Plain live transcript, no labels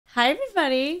Hi,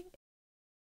 everybody.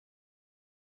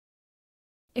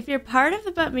 If you're part of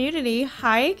the community,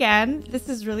 hi again. This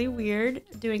is really weird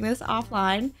doing this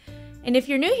offline. And if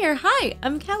you're new here, hi,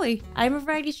 I'm Kelly. I'm a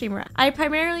variety streamer. I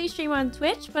primarily stream on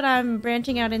Twitch, but I'm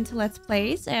branching out into Let's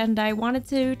Plays, and I wanted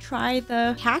to try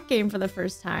the cat game for the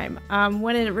first time.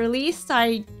 When it released,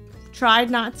 I tried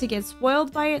not to get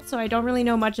spoiled by it, so I don't really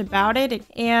know much about it.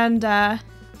 And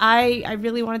I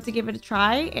really wanted to give it a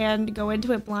try and go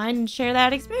into it blind and share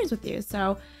that experience with you.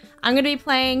 So I'm going to be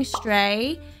playing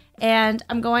Stray, and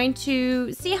I'm going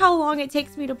to see how long it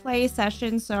takes me to play a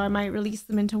session, so I might release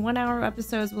them into 1-hour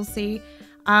episodes, we'll see.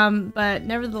 But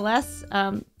nevertheless,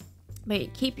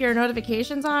 keep your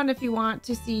notifications on if you want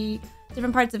to see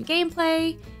different parts of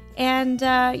gameplay. And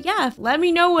yeah, let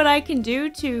me know what I can do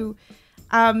to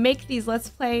make these Let's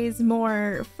Plays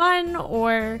more fun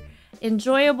or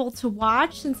enjoyable to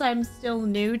watch, since I'm still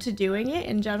new to doing it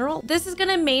in general. This is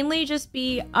gonna mainly just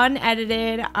be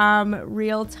unedited,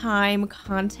 real-time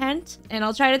content, and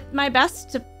I'll try my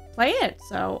best to play it.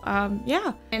 So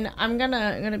yeah, and I'm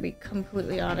gonna be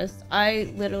completely honest.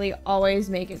 I literally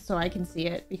always make it so I can see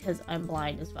it because I'm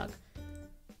blind as fuck.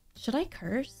 Should I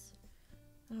curse?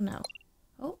 I don't know.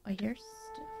 Oh, I hear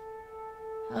stuff.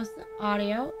 How's the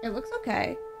audio? It looks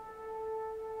okay.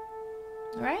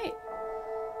 All right.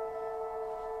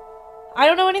 I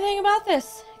don't know anything about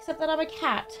this, except that I'm a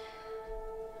cat.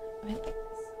 I like this.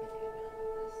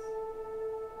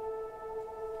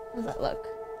 How does that look?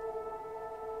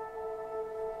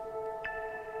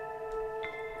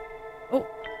 Oh,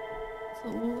 it's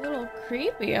a little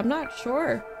creepy. I'm not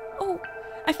sure. Oh,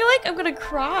 I feel like I'm gonna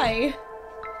cry.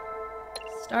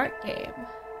 Start game.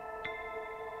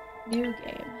 New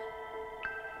game.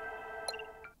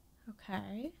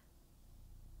 Okay.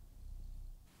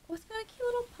 Oh, it's got a cute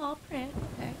little paw print.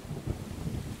 Okay.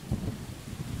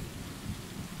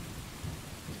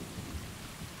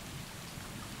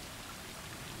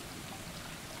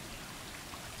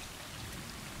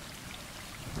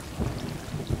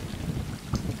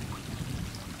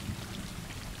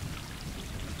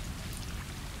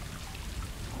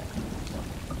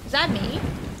 Is that me?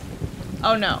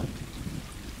 Oh no.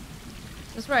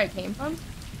 Is this where I came from?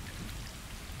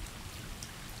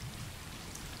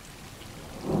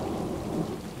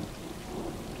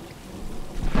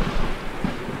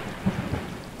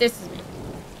 This is me.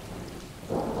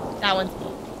 That one's me.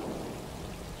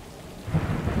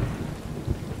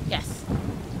 Yes.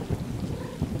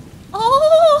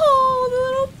 Oh, the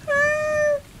little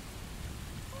purr.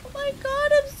 Oh my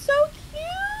god, I'm so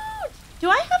cute. Do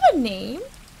I have a name?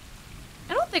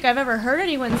 I don't think I've ever heard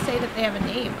anyone say that they have a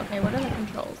name. Okay, what are the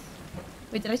controls?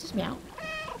 Wait, did I just meow?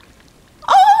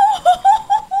 Oh!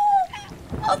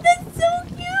 Oh, that's so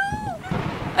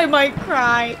cute! I might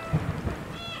cry.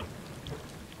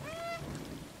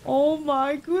 Oh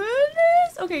my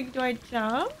goodness! Okay, do I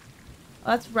jump? Oh,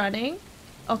 that's running.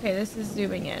 Okay, this is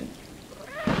zooming in.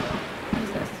 What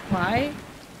is this? Why?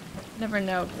 Never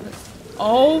know.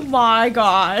 Oh my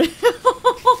god!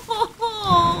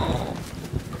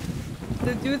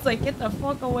 The dude's like, get the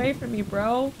fuck away from me,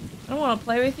 bro. I don't want to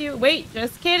play with you. Wait,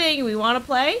 just kidding. We want to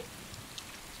play?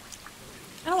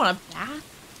 I don't want a bath.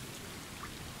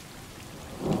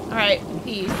 Alright,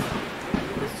 peace.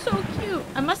 It's so cute.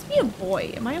 I must be a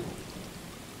boy. Am I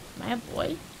a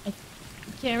boy? I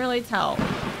can't really tell.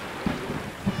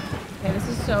 Okay, this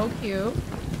is so cute.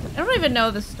 I don't even know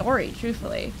the story,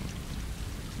 truthfully.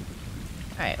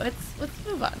 Alright, let's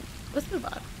move on. Let's move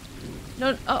on.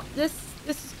 No, oh, this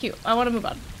is cute. I want to move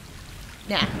on.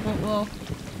 Nah, we'll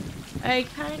I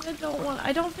kind of don't want...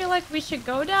 I don't feel like we should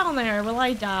go down there. Will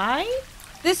I die?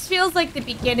 This feels like the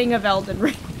beginning of Elden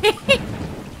Ring.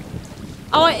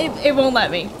 Oh, it won't let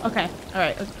me. Okay.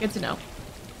 Alright, good to know.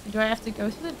 Do I have to go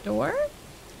through the door?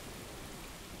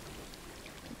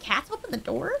 Cats open the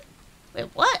door? Wait,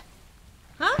 what?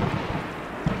 Huh?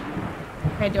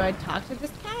 Okay, do I talk to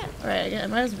this cat? Alright, I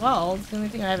might as well. It's the only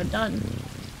thing I haven't done.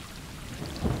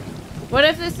 What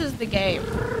if this is the game?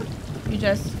 You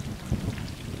just...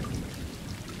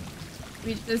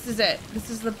 this is it. This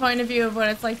is the point of view of what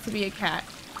it's like to be a cat.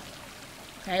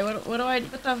 Okay, what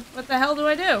the hell do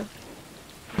I do?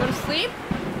 Go to sleep?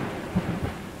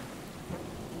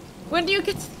 When do you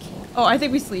get to... Oh, I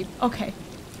think we sleep. Okay.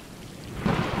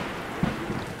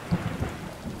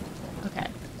 Okay.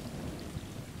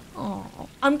 Oh,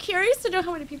 I'm curious to know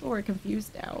how many people were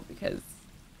confused now, because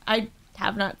I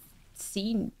have not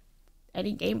seen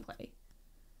any gameplay.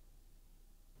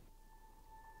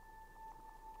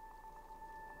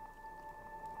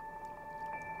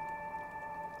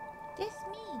 This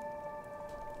me.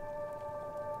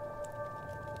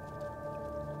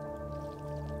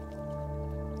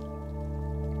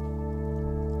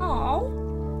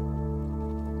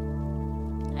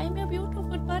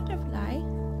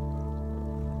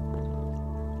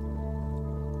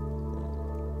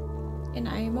 and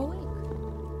I am awake.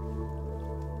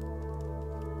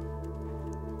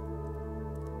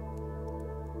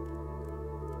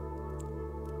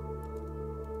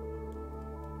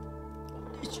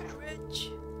 This is rich.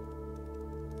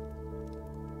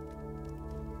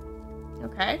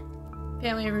 Okay.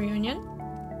 Family reunion.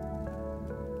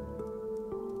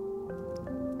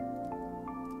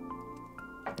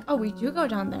 Oh, we do go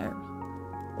down there.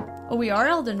 Oh, we are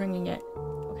Elden Ringing it.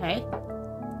 Okay.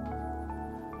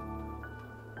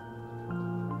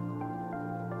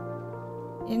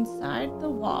 Inside the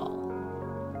wall.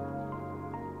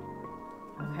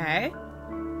 Okay.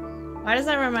 Why does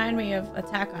that remind me of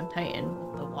Attack on Titan?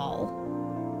 The wall.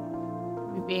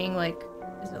 We being like,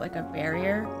 is it like a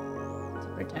barrier to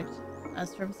protect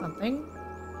us from something?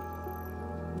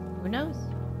 Who knows?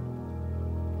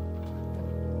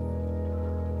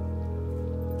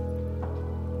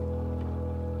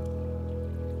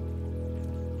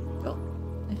 Oh,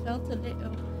 I felt a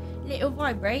little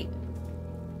vibrate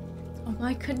on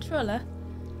my controller.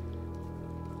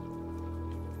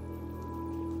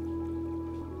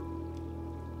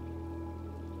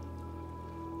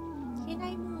 Can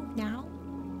I move now?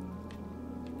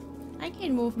 I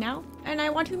can move now, and I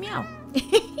want to meow. Meow,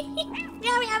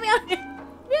 meow, meow. Meow,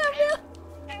 meow.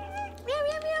 Meow,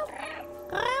 meow, meow.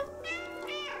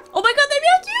 Oh my god, they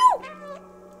meow too!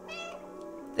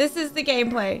 This is the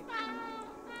gameplay.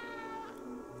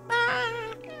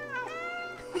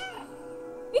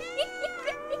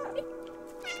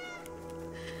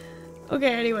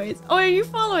 Okay, anyways. Oh, are you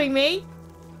following me?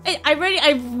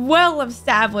 I'm well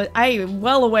established. I am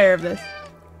well aware of this.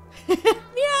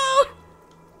 Meow!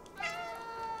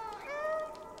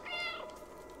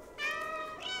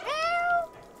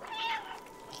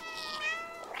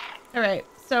 Alright,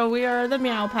 so we are the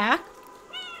Meow Pack.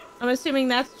 I'm assuming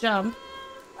that's jump.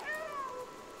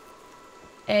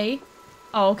 A.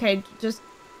 Oh, okay, just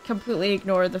completely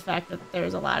ignore the fact that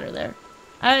there's a ladder there.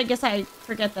 I guess I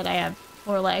forget that I have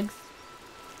 4 legs.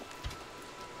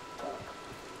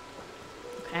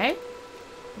 Okay.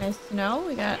 Nice to know.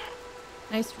 We got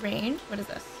nice range. What is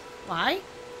this? Why?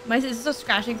 Is this still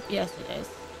scratching? Yes, it is.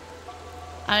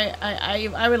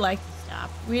 I would like to stop.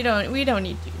 We don't need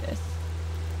to do this.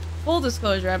 Full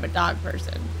disclosure, I'm a dog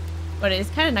person, but it's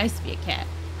kind of nice to be a cat.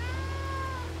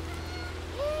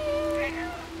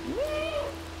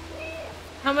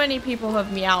 How many people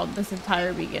have meowed this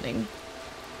entire beginning?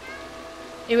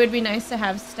 It would be nice to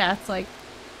have stats like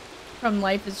from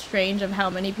Life is Strange of how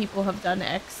many people have done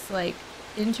X like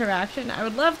interaction. I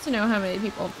would love to know how many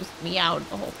people have just meowed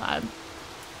the whole time.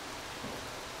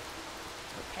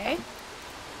 Okay.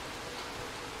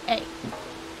 Hey.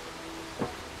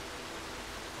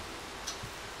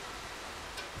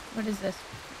 What is this?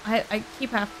 I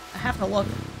have to look.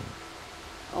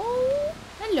 Oh,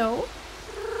 hello.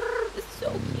 It's so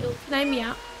cute. Can I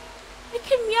meow? I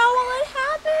can meow while it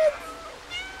happens.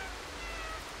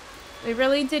 They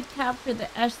really did capture the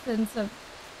essence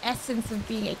of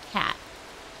being a cat.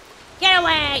 Get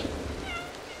away!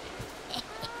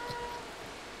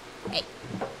 Hey.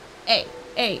 Hey.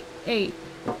 Hey. Hey.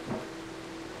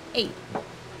 Hey.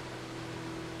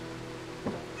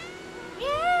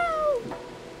 Meow!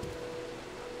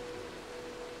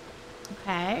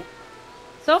 Okay.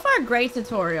 So far, great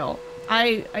tutorial.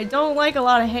 I don't like a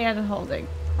lot of hand holding.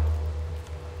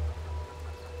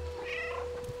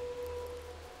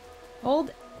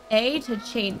 Hold A to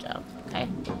chain jump. Okay.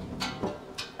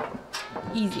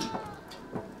 Easy.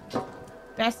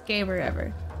 Best gamer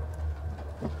ever.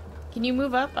 Can you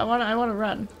move up? I wanna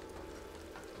run.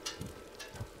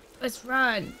 Let's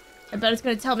run. I bet it's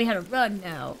gonna tell me how to run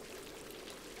now.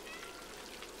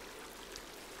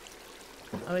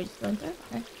 Oh, we just went there?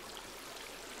 Okay.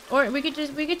 Or we could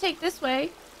take this way.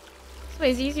 This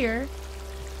way's easier.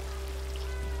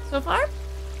 So far,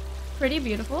 pretty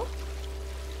beautiful.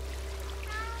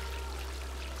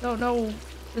 Don't know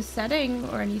the setting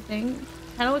or anything.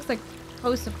 Kind of looks like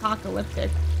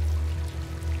post-apocalyptic.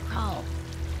 Oh.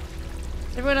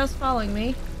 Is everyone else following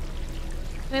me?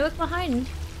 Can I look behind?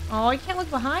 Oh, I can't look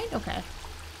behind? Okay.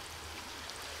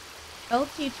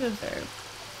 LT to observe.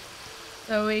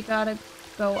 So we gotta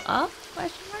go up,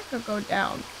 question mark, or go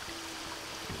down?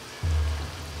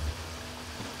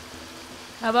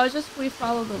 How about just we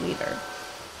follow the leader?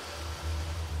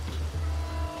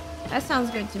 That sounds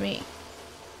good to me.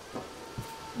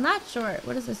 I'm not sure.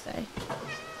 What does this say?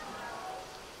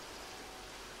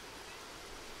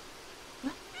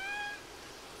 What?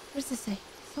 What does this say?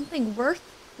 Something work?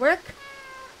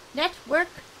 Network?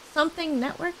 Something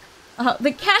network? Oh,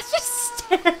 the cat's just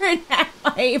staring at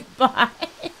my butt.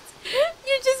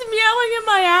 You're just meowing in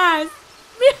my ass.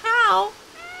 Meow.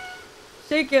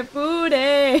 Shake it,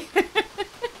 booty.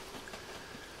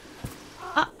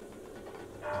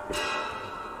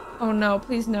 Oh no,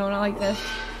 please no, not like this.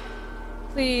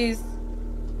 Please.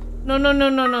 No, no, no,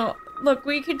 no, no. Look,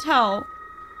 we could tell.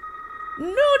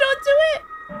 No, don't do it!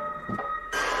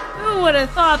 Who would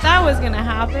have thought that was gonna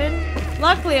happen?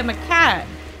 Luckily, I'm a cat.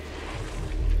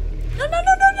 No, no,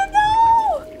 no, no, no, no!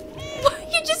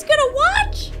 What, you're just gonna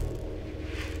watch?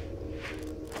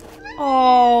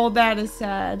 Oh, that is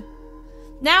sad.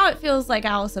 Now it feels like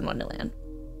Alice in Wonderland.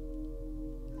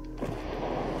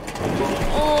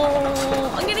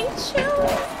 Oh, I'm getting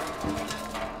chills.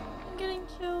 I'm getting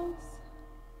chills.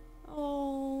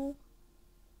 Oh.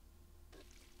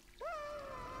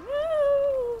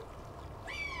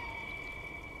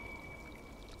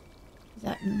 Is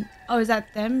that, oh, is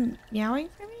that them meowing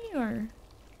for me, or?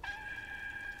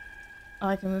 Oh,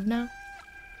 I can move now?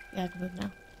 Yeah, I can move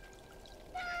now.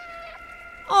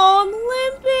 Oh, I'm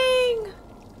limping!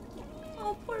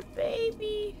 Oh, poor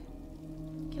baby.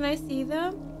 Can I see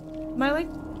them? Am I like...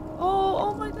 Oh,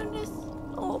 oh my goodness.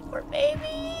 Oh, poor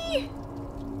baby.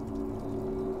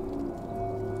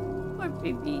 Poor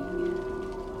baby.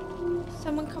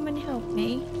 Someone come and help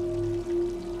me.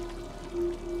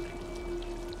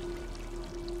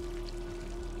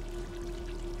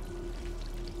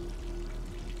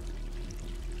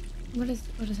 What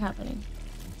is happening?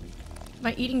 Am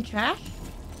I eating trash?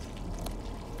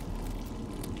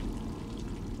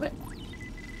 What?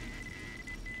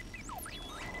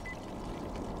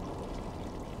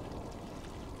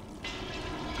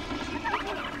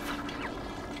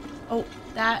 Oh,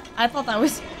 that I thought that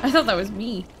was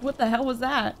me. What the hell was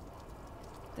that?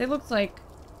 They looked like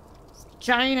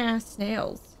giant ass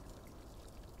snails.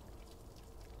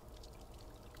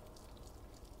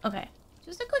 Okay.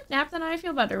 Just a quick nap, then I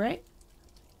feel better, right?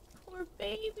 Poor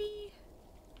baby.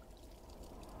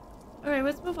 Alright,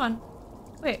 let's move on.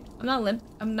 Wait,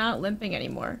 I'm not limping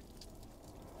anymore.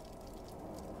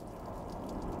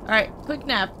 Alright, quick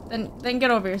nap, then get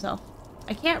over yourself.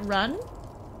 I can't run.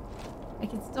 I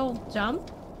can still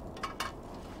jump.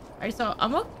 Alright, so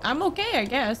I'm okay, I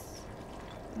guess.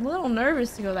 I'm a little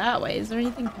nervous to go that way. Is there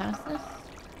anything past this?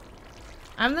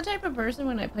 I'm the type of person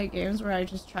when I play games where I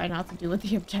just try not to do what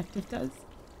the objective does.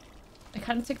 I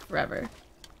kind of take forever.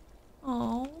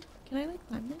 Oh, can I like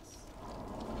climb this?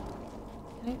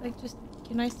 Can I like just,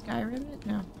 can I Skyrim it?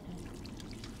 No. Okay.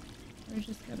 We're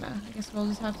just gonna, I guess we'll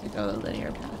just have to go the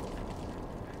linear path.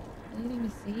 Anything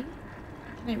to see?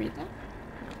 Can I read that?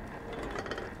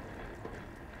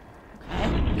 No.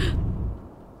 Okay.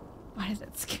 Why does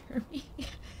that scare me?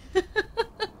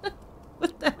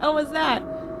 What the hell was that?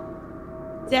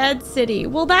 Dead City.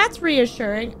 Well, that's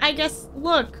reassuring. I guess,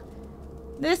 look.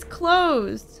 This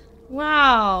closed.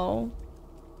 Wow.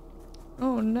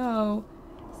 Oh no.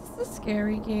 This is a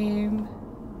scary game.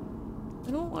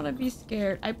 I don't want to be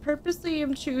scared. I purposely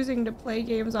am choosing to play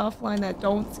games offline that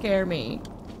don't scare me.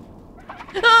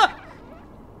 Ah!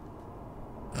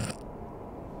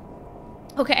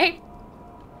 Okay.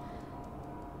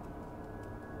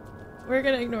 We're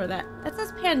gonna ignore that. That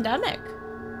says pandemic.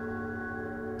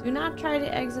 Do not try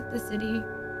to exit the city.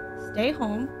 Stay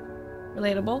home.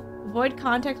 Relatable. Avoid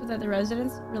contact with other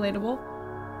residents. Relatable.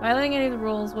 Violating any of the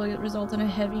rules will result in a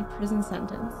heavy prison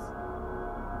sentence.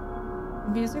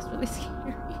 The music's really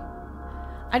scary.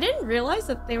 I didn't realize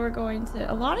that they were going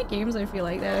to... A lot of games, I feel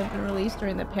like, that have been released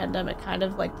during the pandemic kind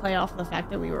of, like, play off the fact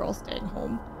that we were all staying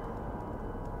home.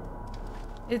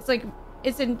 It's, like...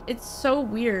 It's so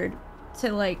weird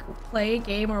to, like, play a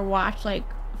game or watch, like,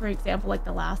 for example, like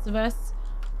The Last of Us,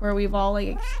 where we've all like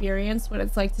experienced what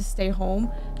it's like to stay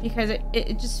home, because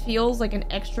it just feels like an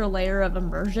extra layer of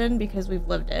immersion because we've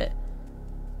lived it.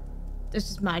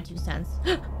 This is my 2 cents.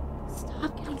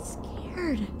 Stop getting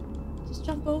scared. Just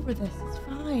jump over this. It's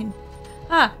fine.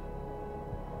 Ah.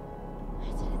 I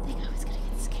didn't think I was gonna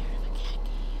get scared of a cat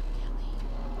game, Kelly.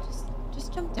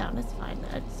 Just jump down. It's fine.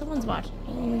 Someone's watching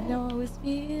me. You know I always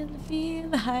feel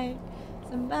like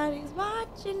somebody's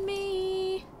watching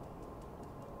me.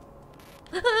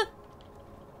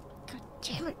 God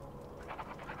damn it.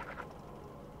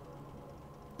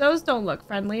 Those don't look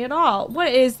friendly at all. What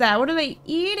is that? What are they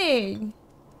eating?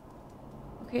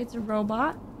 Okay, it's a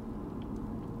robot.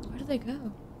 Where do they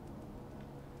go?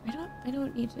 I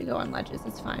don't need to go on ledges.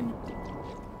 It's fine.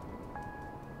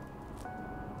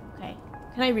 Okay.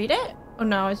 Can I read it? Oh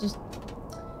no, it's just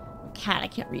a cat. I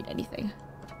can't read anything.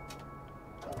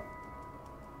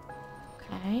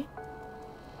 Okay.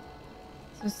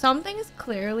 So something is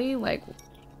clearly, like,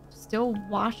 still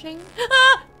washing.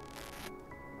 Ah!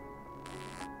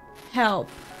 Help.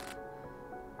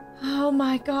 Oh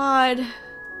my god.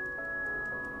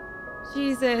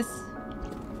 Jesus.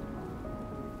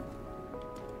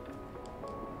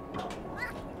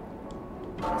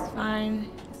 It's fine.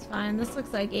 It's fine. This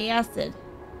looks like acid.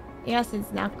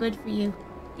 Acid's not good for you.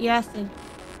 Acid.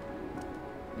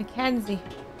 Mackenzie.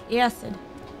 Acid.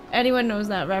 Anyone knows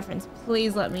that reference,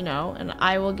 please let me know, and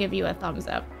I will give you a thumbs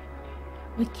up.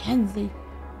 Mackenzie.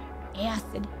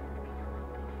 Acid.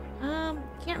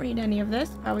 Can't read any of this.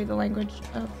 Probably the language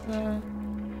of the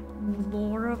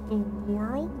lore of the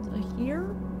world here.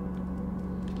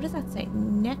 What does that say?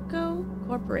 Neko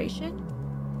Corporation?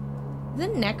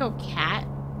 Isn't Neko cat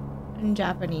in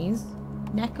Japanese?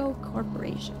 Neko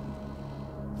Corporation.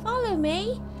 Follow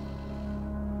me.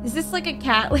 Is this like a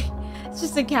cat? It's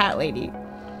just a cat lady.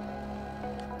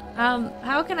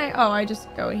 How can I? Oh, I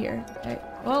just go here. Okay.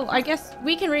 Well, I guess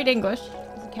we can read English.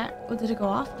 Is the cat? Oh, did it go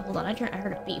off? Hold on. I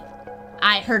heard a beep.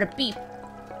 I heard a beep.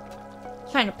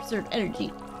 Trying to preserve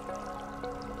energy.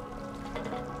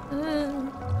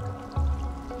 Don't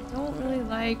really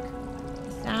like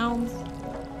the sounds.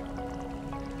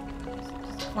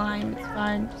 Just climb. It's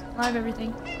fine. Just climb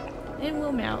everything. And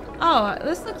we'll melt. Oh,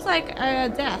 this looks like a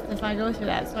death if I go through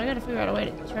that. So I gotta figure out a way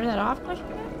to turn that off. Question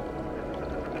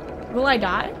mark? Will I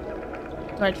die?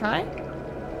 Do I try?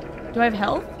 Do I have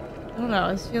health? I don't know.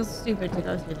 This feels stupid to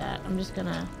go through that. I'm just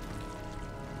gonna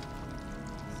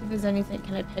see if there's anything.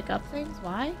 Can I pick up things?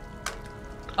 Why?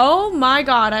 Oh my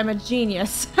god, I'm a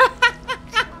genius.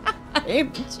 I'm a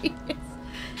genius.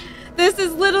 This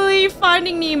is literally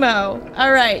Finding Nemo.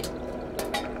 Alright.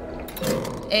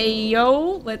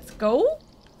 Ayo, let's go.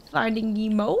 Finding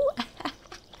Nemo.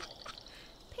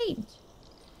 Paint.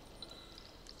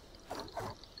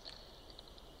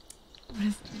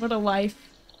 What a life.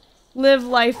 Live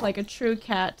life like a true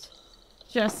cat.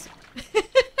 Just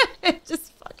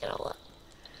just fuck it all up.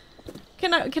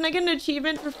 Can I get an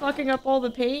achievement for fucking up all the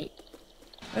paint?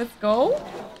 Let's go.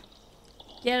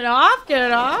 Get it off, get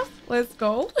it off. Let's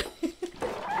go.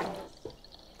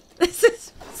 This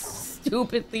is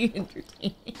stupidly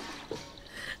entertaining.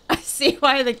 I see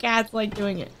why the cats like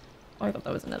doing it. Oh, I thought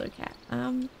that was another cat.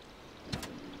 Do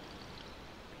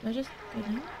I just go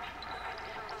down?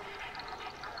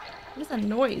 What is that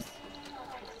noise?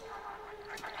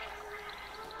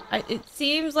 It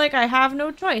seems like I have no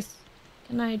choice.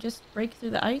 Can I just break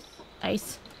through the ice?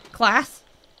 Ice. Class?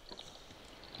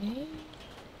 Okay.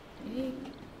 Okay.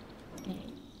 Okay.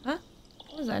 Huh?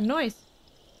 What was that noise?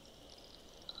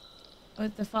 Oh,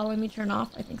 did the follow me turn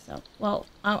off? I think so. Well,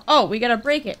 oh, we gotta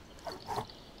break it.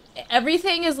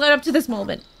 Everything is led up to this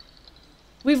moment.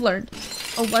 We've learned.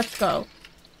 Oh, let's go.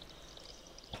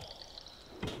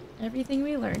 Everything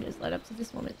we learned is led up to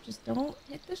this moment. Just don't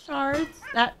hit the shards.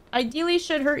 That ideally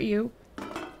should hurt you.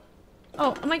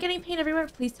 Oh, am I getting paint everywhere?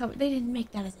 Please tell me. They didn't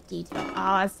make that as a detail.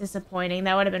 Oh, that's disappointing.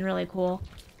 That would have been really cool.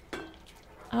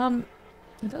 Are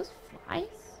those flies?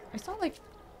 I saw like...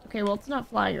 Okay, well, it's not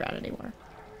flying around anymore.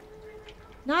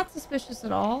 Not suspicious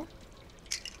at all.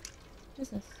 What is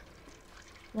this?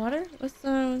 Water? Let's,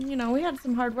 you know, we had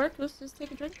some hard work. Let's just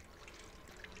take a drink.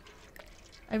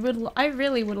 I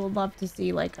really would love to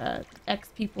see, like, X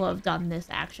people have done this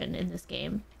action in this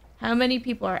game. How many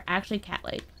people are actually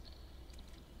cat-like?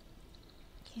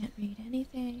 Can't read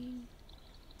anything.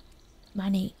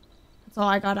 Money. That's all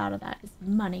I got out of that, is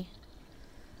money.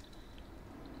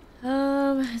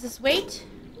 Is this weight?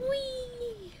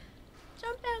 Whee!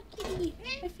 Jump out, kitty!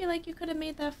 I feel like you could have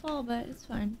made that fall, but it's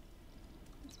fine.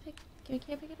 Let's pick... Can't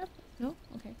pick it up? No?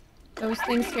 Okay. Those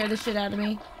things scare the shit out of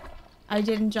me. I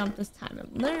didn't jump this time.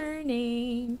 I'm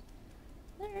learning.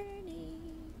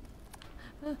 Learning.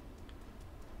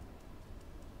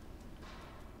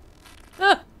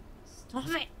 Stop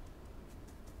it.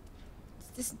 It's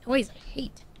this noise I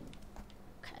hate.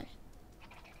 Okay.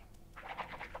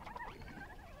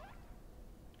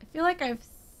 I feel like I've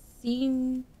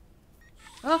seen...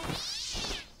 Oh.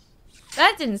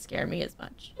 That didn't scare me as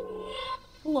much.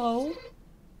 Hello?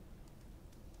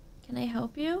 Can I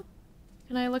help you?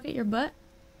 Can I look at your butt?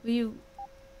 Will you...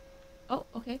 Oh,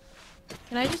 okay.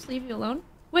 Can I just leave you alone?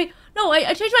 Wait, no,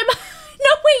 I changed my mind. No,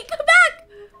 wait, come back!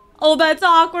 Oh, that's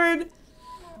awkward.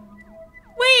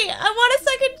 Wait, I want a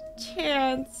second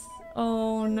chance.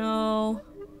 Oh, no.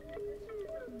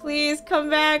 Please, come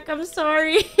back. I'm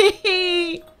sorry.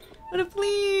 But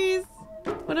please.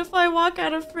 What if I walk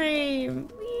out of frame?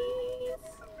 Please.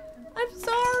 I'm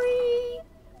sorry.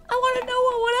 I want to know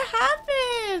what would have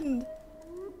happened.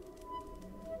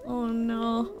 Oh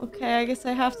no. Okay, I guess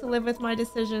I have to live with my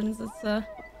decisions. It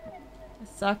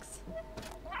sucks.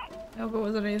 I hope it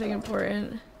wasn't anything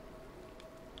important.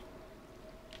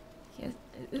 Yes,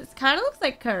 it kind of looks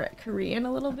like Korean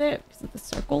a little bit because of the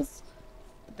circles.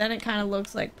 But then it kind of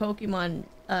looks like Pokemon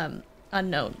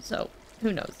Unknown, so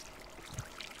who knows.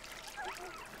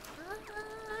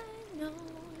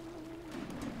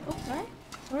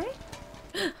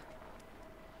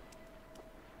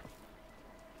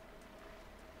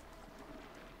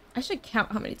 I should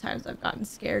count how many times I've gotten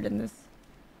scared in this.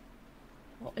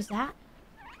 What was that?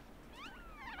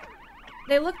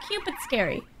 They look cute but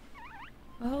scary.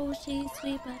 Oh, she's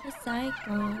sweet but a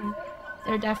psycho.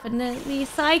 They're definitely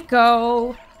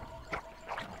psycho.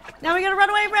 Now we gotta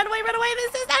run away, run away, run away.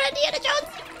 This is not Indiana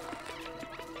Jones.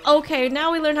 Okay,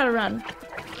 now we learn how to run.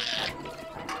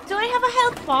 Do I have a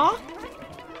health bar?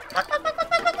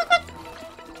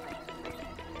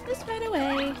 Just run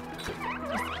away.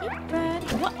 Just keep running.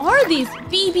 What are these?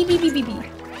 B, B, B, B, B, B.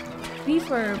 B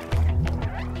for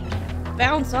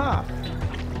bounce off.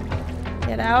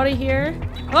 Get out of here.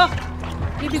 Oh!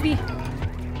 B, B, B.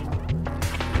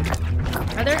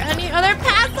 Are there any other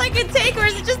paths I can take, or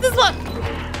is it just this one?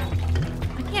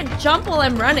 I can't jump while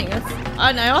I'm running.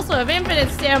 And I also have infinite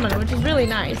stamina, which is really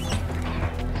nice.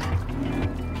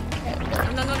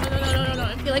 No.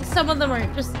 I feel like some of them are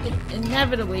just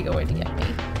inevitably going to get me.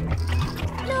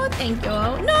 No, thank you.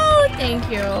 No, thank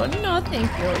you. No, thank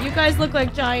you. You guys look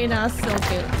like giant ass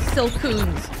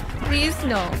silcoons. Please,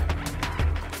 no.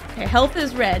 Okay, health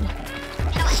is red.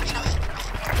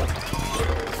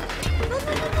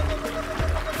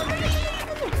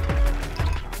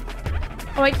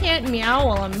 Oh, I can't meow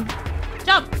while I'm...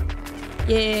 Jump!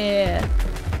 Yeah.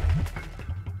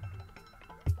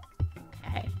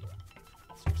 Okay.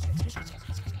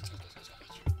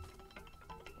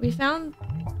 We found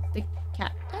the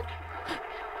cat.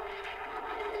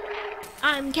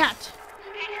 I'm cat.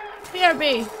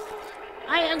 BRB.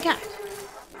 I am cat.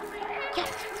 Cat.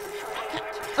 Cat.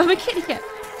 I'm a kitty cat.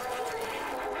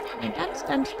 I dance,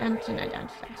 dance, dance, and I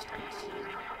dance, dance, dance.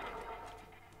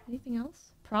 Anything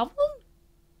else? Problem?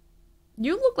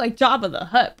 You look like Jabba the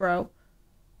Hutt, bro.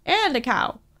 And a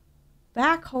cow.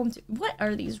 Back home to... What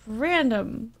are these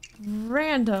random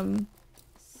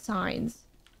signs?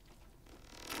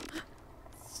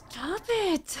 Stop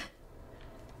it!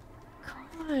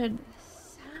 God,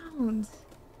 sounds.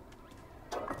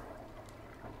 Jump,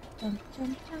 jump,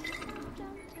 jump, jump, jump,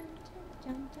 jump,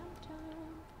 jump, jump, jump,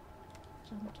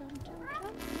 jump, jump, jump,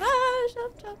 ah,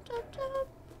 jump, jump, jump, jump.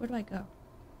 Where do I go?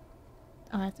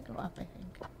 Oh, I have to go up, I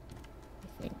think.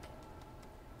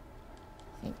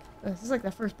 This is like the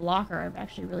first blocker I've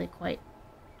actually really quite...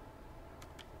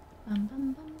 Where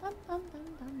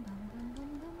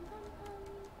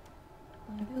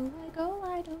do I go?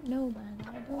 I don't know, but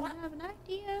I don't have an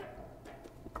idea.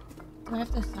 Do I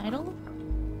have to sidle?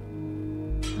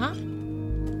 Huh?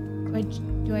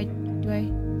 Do I...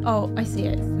 Oh, I see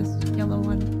it. It's this yellow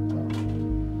one.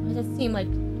 Why does it seem like...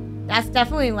 That's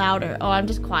definitely louder. Oh, I'm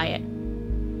just quiet.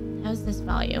 How's this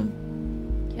volume?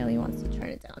 Kelly wants to turn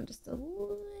it down just a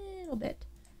little bit.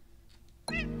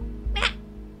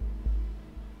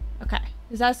 Okay.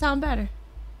 Does that sound better?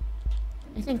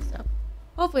 I think so.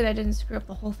 Hopefully that didn't screw up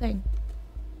the whole thing.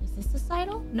 Is this the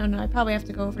sidle? No, I probably have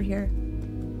to go over here.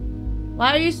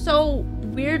 Why are you so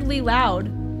weirdly loud?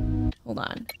 Hold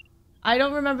on. I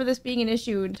don't remember this being an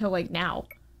issue until like now.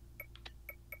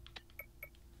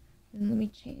 And let me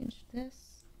change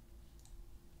this.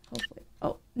 Hopefully.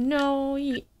 Oh, no.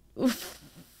 Oof.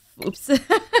 Oops.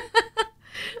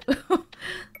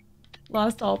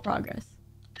 Lost all progress.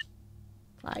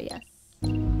 Apply yes.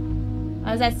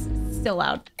 Why is that still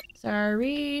loud?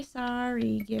 Sorry.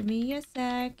 Give me a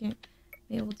second.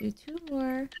 Maybe we'll do 2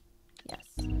 more. Yes.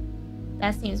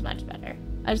 That seems much better.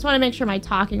 I just want to make sure my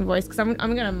talking voice, because I'm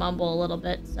gonna mumble a little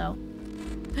bit, so.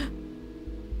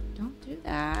 Don't do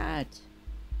that.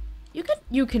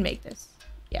 You can make this.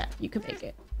 Yeah, you can make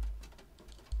it.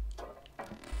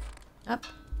 Up.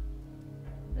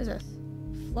 What is this?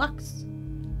 Flux?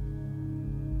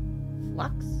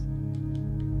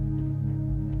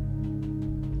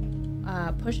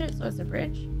 Push it so it's a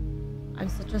bridge. I'm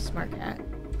such a smart cat.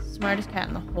 Smartest cat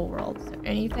in the whole world. Is there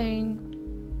anything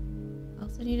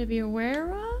else I need to be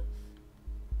aware of?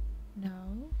 No?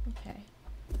 Okay.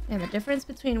 And the difference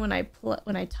between when I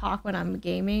talk when I'm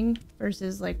gaming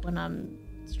versus like when I'm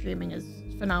streaming is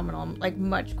phenomenal. I'm like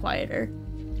much quieter.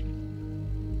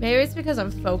 Maybe it's because I'm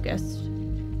focused.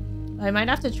 I might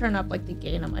have to turn up like the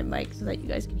gain on my mic so that you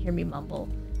guys can hear me mumble.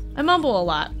 I mumble a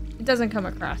lot. It doesn't come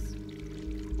across.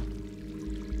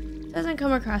 Doesn't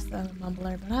come across that I'm a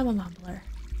mumbler, but I'm a mumbler.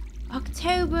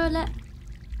 October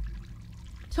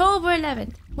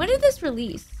 11th. When did this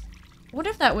release? What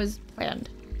if that was planned?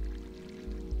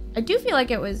 I do feel like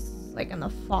it was like in the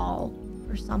fall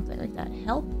or something like that.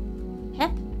 Help?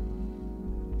 Hep?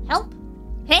 Help?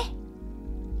 Hey?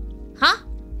 Huh?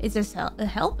 Is this help?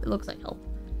 It looks like help.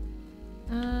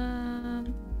 Let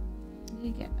me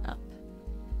get up.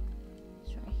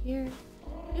 Let's try here.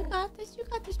 You got this,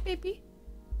 baby.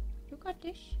 You got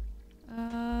this.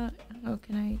 Oh,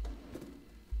 can I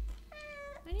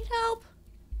I need help.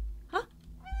 Huh?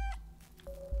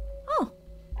 Oh.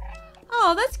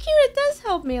 Oh, that's cute. It does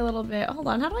help me a little bit. Hold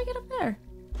on. How do I get up there?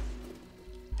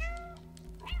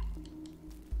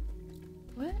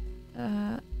 What?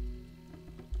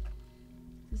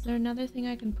 Is there another thing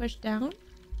I can push down?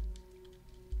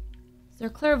 Is there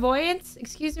clairvoyance?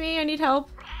 Excuse me, I need help.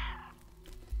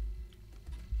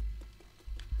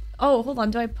 Oh, hold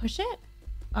on. Do I push it?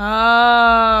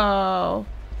 Oh.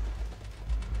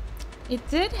 It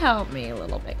did help me a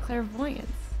little bit. Clairvoyance.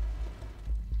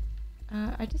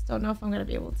 I just don't know if I'm going to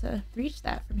be able to reach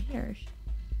that from here.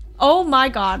 Oh my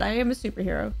god, I am a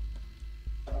superhero.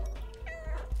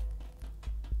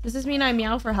 Does this mean I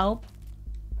meow for help?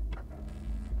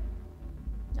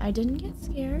 I didn't get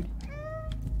scared.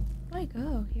 Where do I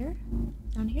go? Here?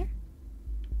 Down here?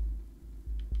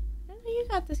 Oh, you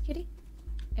got this, kitty.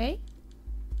 Hey?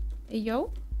 Hey,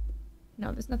 yo?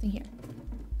 No, there's nothing here.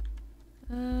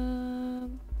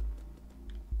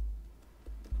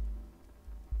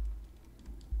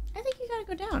 I think you gotta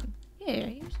go down. Yeah,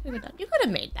 you're just gonna go down. You could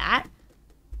have made that.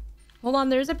 Hold on,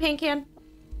 there's a paint can.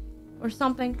 Or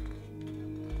something.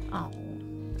 Oh,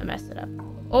 I messed it up.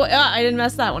 Oh, yeah, I didn't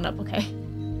mess that one up. Okay.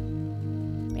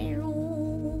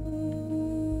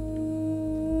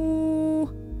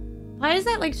 Why is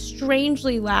that, like,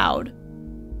 strangely loud?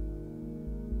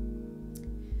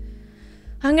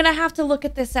 I'm gonna have to look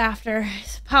at this after.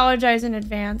 Apologize in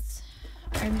advance.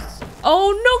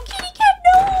 Oh, no, kitty cat,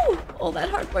 no! All that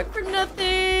hard work for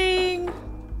nothing.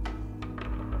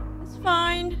 It's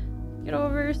fine. Get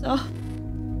over yourself.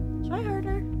 Try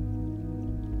harder.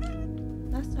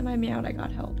 Last time I meowed, I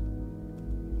got help.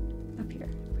 Up here.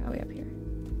 Probably up here.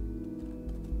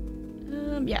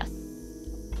 Yes.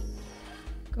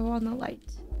 Go on the light.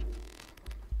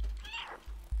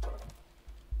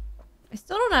 I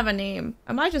still don't have a name.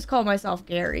 I might just call myself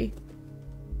Gary.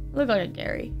 I look like a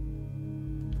Gary.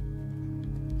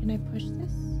 Can I push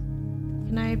this?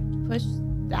 Can I push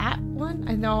that one?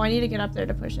 I know I need to get up there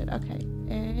to push it. Okay.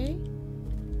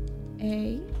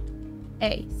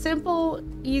 A. Simple,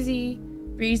 easy,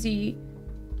 breezy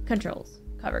controls.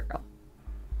 Cover girl.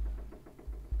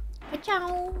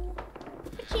 Ka-chow.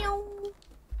 Ka-chow.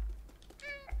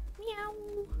 Meow.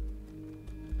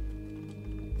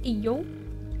 Yo.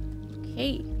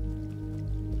 Okay.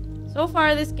 So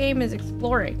far, this game is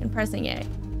exploring and pressing A.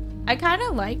 I kind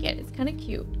of like it. It's kind of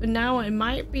cute. But now it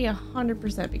might be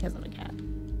 100% because I'm a cat.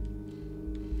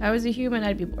 If I was a human,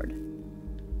 I'd be bored.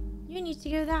 You need to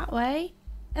go that way.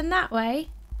 And that way.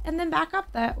 And then back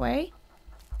up that way.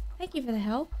 Thank you for the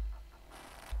help.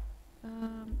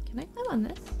 Can I climb on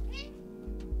this?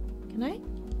 Can I?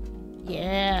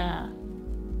 Yeah.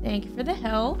 Thank you for the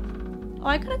help. Oh,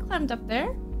 I could have climbed up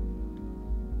there.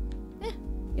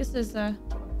 I guess there's as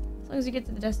long as you get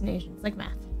to the destination. It's like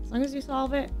math. As long as you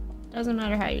solve it, doesn't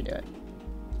matter how you do it.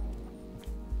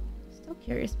 Still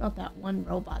curious about that one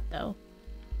robot though.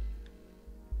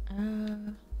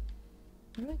 Where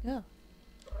do I go?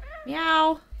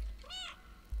 Meow.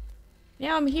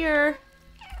 Meow, I'm here.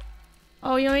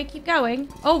 Oh, you want me to keep going?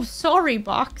 Oh, sorry,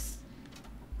 box.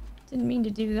 Didn't mean to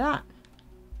do that.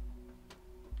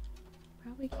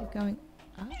 Probably keep going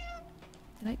up.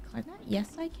 Can I climb that?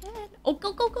 Yes, I can. Oh,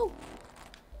 go, go, go.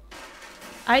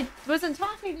 I wasn't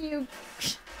talking to you.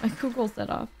 My Google set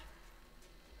off.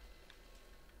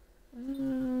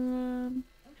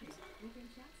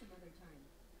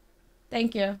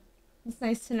 Thank you. It's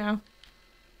nice to know.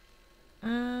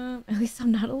 At least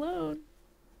I'm not alone.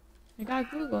 I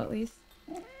got Google at least.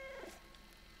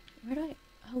 Where do I...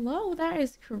 Hello, that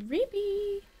is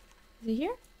creepy. Is it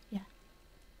here? Yeah.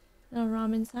 No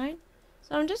ramen sign.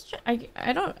 So I'm just... I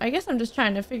guess I'm just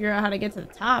trying to figure out how to get to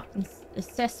the top and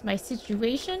assess my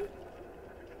situation.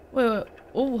 Wait.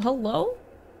 Oh, hello?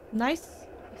 Nice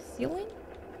ceiling?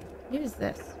 What is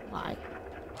this? Why?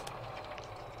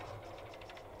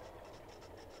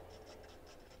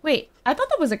 Wait, I thought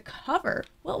that was a cover.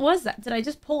 What was that? Did I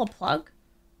just pull a plug?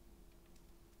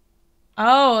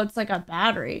 Oh, it's like a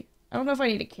battery. I don't know if I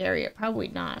need to carry it. Probably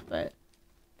not, but...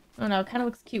 I don't know. It kind of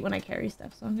looks cute when I carry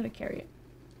stuff, so I'm going to carry it.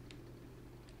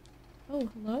 Oh,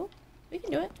 hello? We can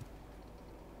do it.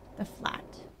 The flat.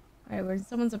 Alright, we're in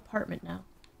someone's apartment now.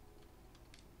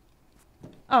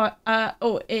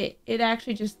 Oh, it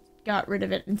actually just got rid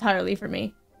of it entirely for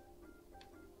me.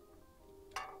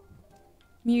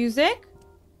 Music?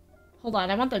 Hold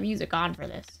on, I want the music on for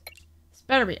this. This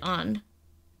better be on.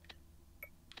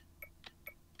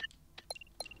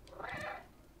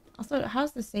 Also,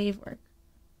 how's the save work?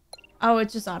 Oh, it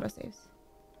just auto-saves.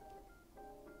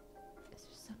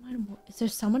 Is there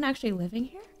someone actually living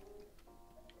here?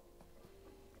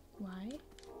 Why?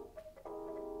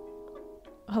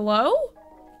 Hello?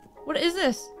 What is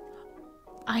this?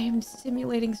 I am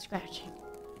simulating scratching.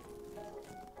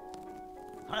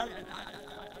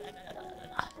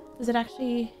 Does it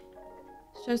actually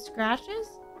show scratches?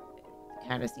 It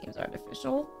kind of seems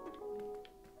artificial.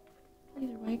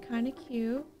 Either way, kind of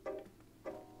cute.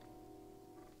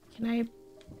 Can I...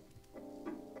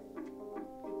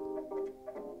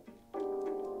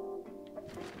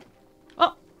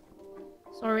 Oh!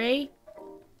 Sorry.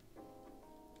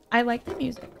 I like the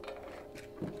music.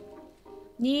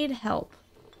 Need help.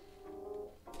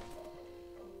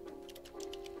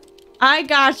 I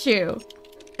got you.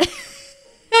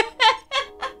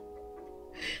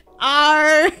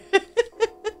 R.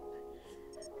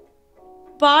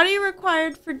 Body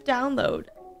required for download.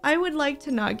 I would like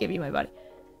to not give you my body.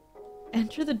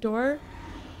 Enter the door.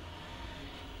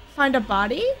 Find a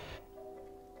body?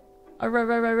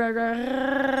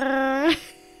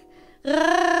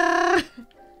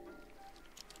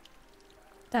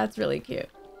 That's really cute.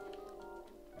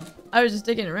 I was just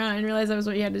digging around. I didn't realize that was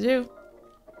what you had to do.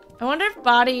 I wonder if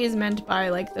body is meant by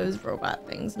like those robot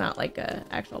things, not like a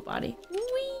actual body.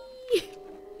 Whee!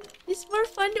 It's more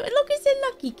fun to look. It's a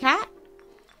lucky cat.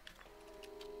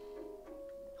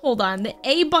 Hold on, the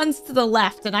A button's to the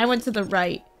left and I went to the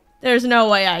right. There's no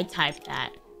way I typed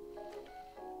that.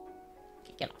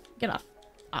 Okay, get off. Get off.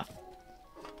 Off.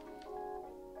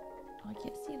 Oh, I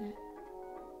can't see that.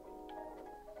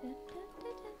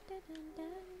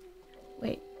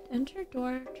 Wait. Enter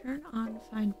door, turn on,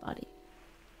 find body.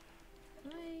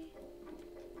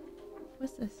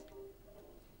 What's this?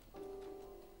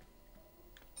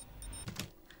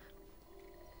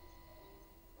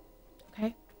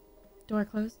 Okay. Door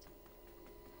closed.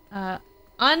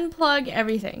 Unplug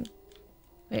everything.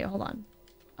 Wait, hold on.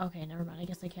 Okay, never mind. I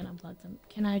guess I can't unplug them.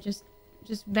 Can I just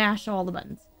mash all the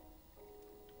buttons?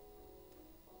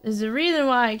 There's a reason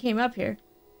why I came up here.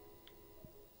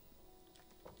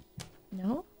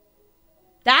 No?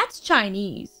 That's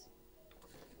Chinese.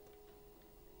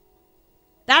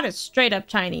 That is straight up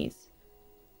Chinese.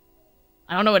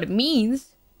 I don't know what it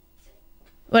means,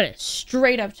 but it's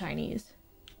straight up Chinese.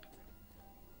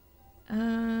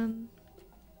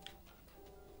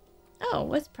 Oh,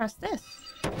 let's press this.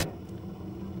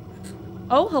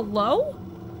 Oh, hello?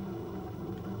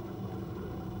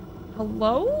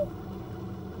 Hello?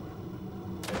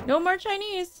 No more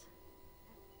Chinese.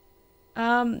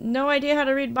 No idea how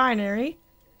to read binary.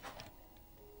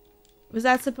 Was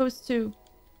that supposed to...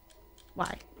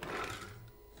 Why?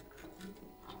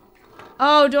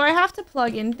 Oh, do I have to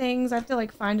plug in things? I have to,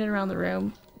 like, find it around the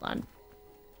room. Hold on.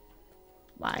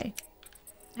 Why?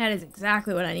 That is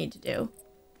exactly what I need to do.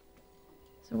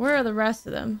 So where are the rest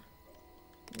of them?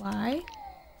 Why?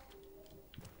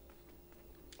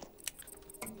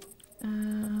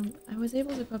 I was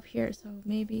able to go up here, so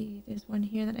maybe there's one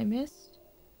here that I missed.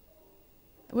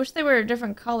 I wish they were a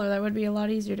different color. That would be a lot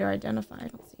easier to identify. I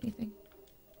don't see anything.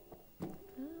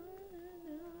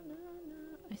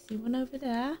 I see one over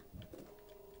there.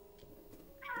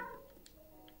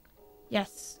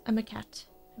 Yes, I'm a cat.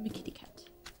 I'm a kitty cat.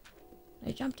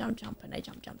 I jump, jump, jump, and I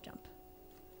jump, jump, jump.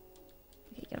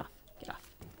 Okay, get off. Get off.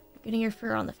 You're getting your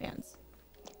fur on the fans.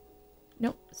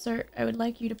 Nope, sir. I would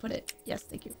like you to put it. Yes,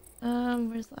 thank you.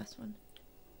 Where's the last one?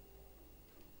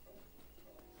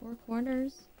 4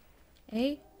 corners.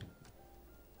 A?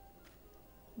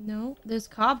 No, there's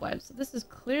cobwebs. So this is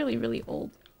clearly really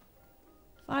old.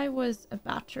 If I was a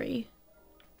battery...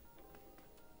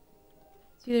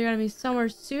 It's either gonna be somewhere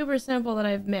super simple that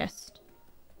I've missed.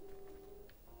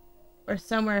 Or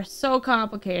somewhere so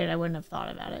complicated I wouldn't have thought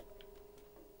about it.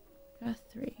 Got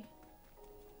 3.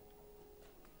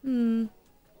 Can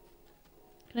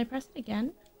I press it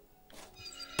again?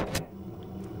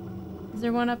 Is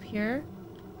there one up here?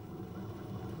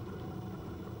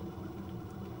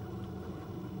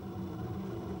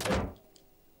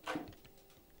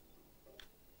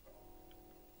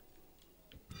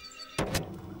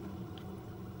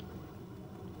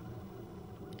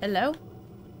 Hello?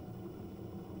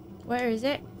 Where is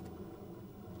it?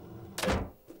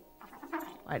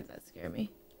 Why did that scare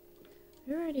me?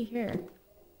 You're already here.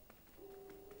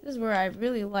 This is where I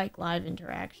really like live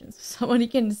interactions. Somebody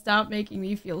can stop making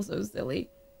me feel so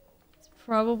silly. It's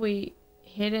probably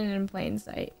hidden in plain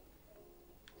sight.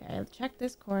 Okay, I'll check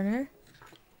this corner.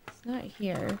 It's not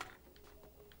here.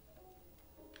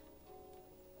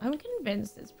 I'm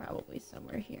convinced it's probably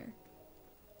somewhere here.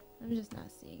 I'm just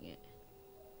not seeing it.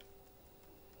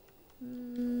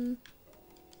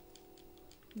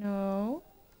 No.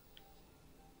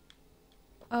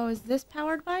 Oh, is this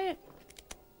powered by it?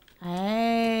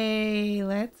 Hey,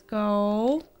 let's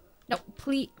go. No,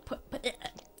 please.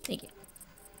 Thank you.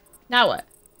 Now what?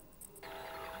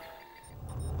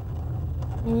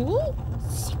 Ooh,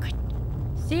 secret.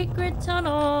 Secret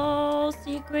tunnel.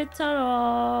 Secret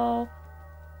tunnel.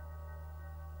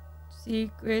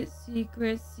 Secret,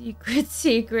 secret, secret,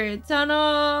 secret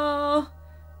tunnel.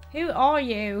 Who are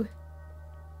you?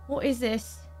 What is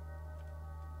this?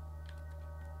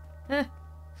 Huh.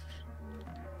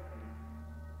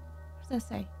 What does that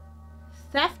say?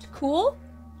 Theft cool?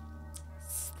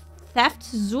 Theft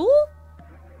Zool?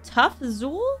 Tough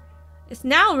Zool? It's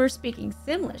now we're speaking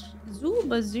Simlish.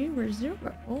 Zoolba Zoomer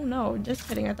Zoomer. Oh no, just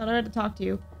kidding. I thought I had to talk to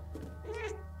you.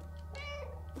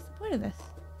 What's the point of this?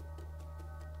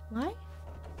 Why?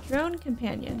 Drone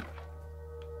companion.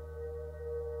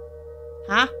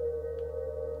 Huh?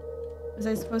 Was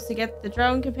I supposed to get the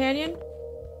drone companion?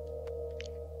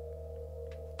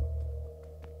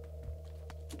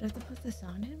 Do I have to put this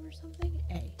on him or something?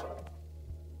 A.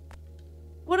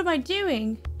 What am I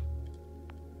doing?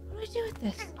 What do I do with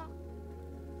this?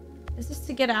 Is this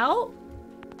to get out?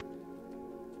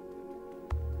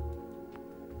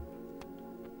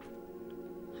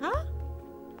 Huh?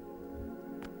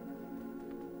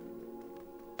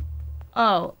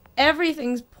 Oh,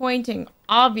 everything's pointing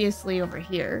obviously over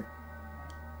here.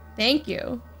 Thank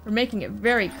you for making it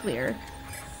very clear.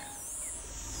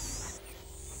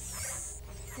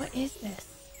 What is this?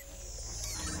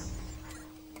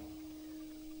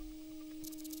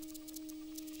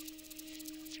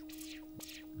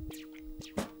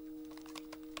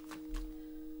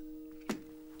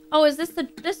 Oh, is this the...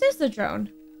 This is the drone.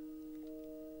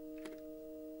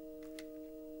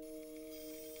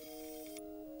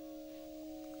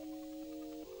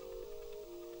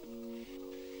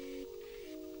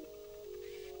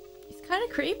 It's kind of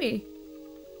creepy.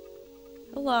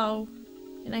 Hello.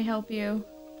 Can I help you?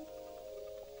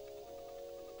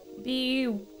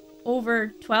 Be over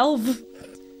 12?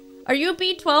 Are you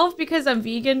B12 because I'm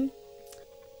vegan?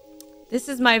 This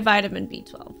is my vitamin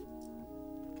B12.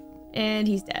 And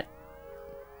he's dead.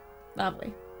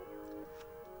 Lovely.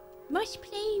 Must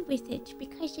play with it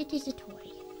because it is a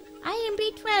toy. I am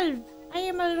B12. I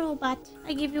am a robot.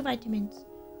 I give you vitamins.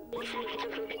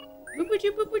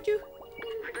 Boop-a-doo, boop-a-doo.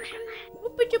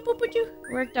 Boop-a-doo, boop-a-doo.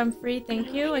 Worked on free,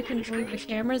 thank you. I couldn't believe the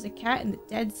camera's a cat in the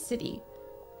dead city.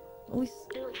 At least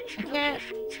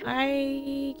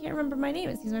I can't remember my name.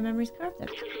 It seems my memory's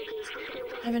corrupted.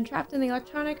 I've been trapped in the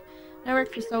electronic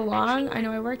network for so long. I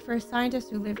know I worked for a scientist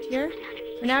who lived here.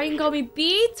 For now, you can call me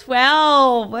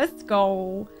B12. Let's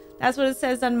go. That's what it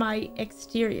says on my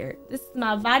exterior. This is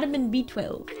my vitamin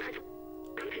B12.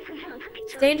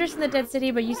 It's dangerous in the dead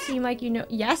city, but you seem like you know.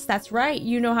 Yes, that's right.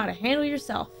 You know how to handle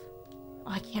yourself.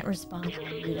 Oh, I can't respond to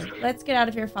that. Let's get out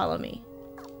of here. Follow me.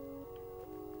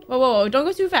 Whoa, whoa, whoa. Don't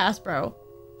go too fast, bro.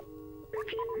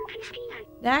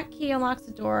 That key unlocks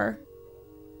the door.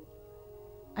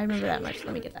 I remember that much.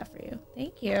 Let me get that for you.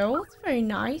 Thank you. It's very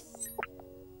nice.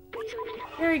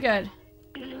 Very good.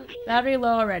 Battery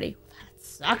low already. That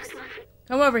sucks.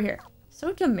 Come over here.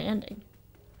 So demanding.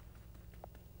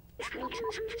 You're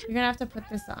gonna have to put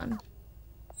this on.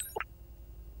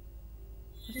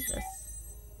 What is this?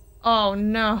 Oh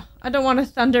no. I don't want a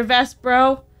thunder vest,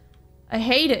 bro. I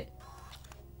hate it.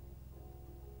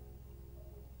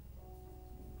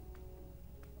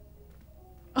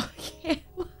 Okay.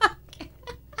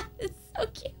 It's so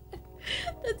cute.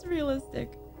 That's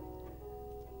realistic.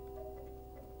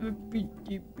 The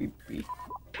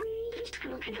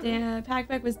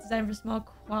packback was designed for small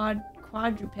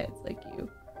quadrupeds like you.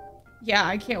 Yeah,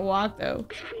 I can't walk though.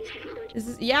 This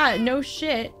is no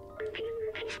shit.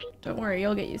 Don't worry,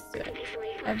 you'll get used to it.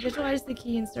 I've visualized the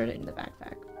key and stored it in the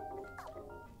backpack.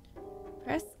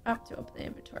 Press up to open the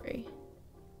inventory.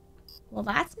 Well,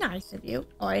 that's nice of you.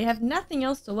 Oh, I have nothing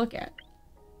else to look at.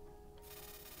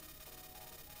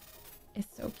 It's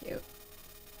so cute.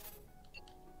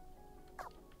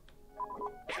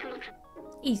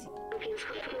 Easy.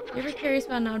 If you're ever curious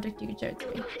about an object, you can show it to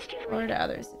me. Or to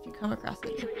others if you come across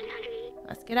it.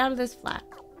 Let's get out of this flat.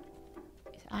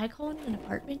 Is icon an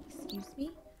apartment? Excuse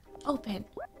me? Open.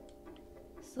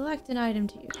 Select an item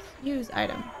to use. Use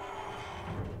item.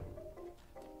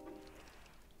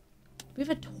 We have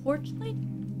a torchlight?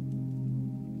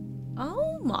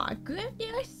 Oh my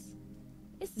goodness.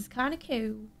 This is kind of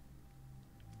cool.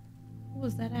 What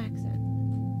was that accent?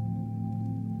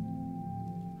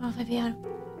 Oh, Fabiano.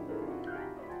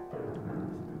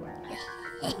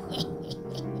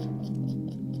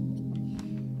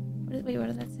 Wait, what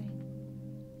did that say?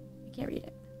 I can't read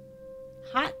it.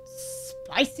 Hot,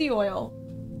 spicy oil.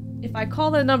 If I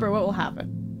call that number, what will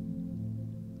happen?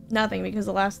 Nothing, because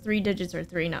the last 3 digits are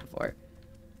 3, not 4.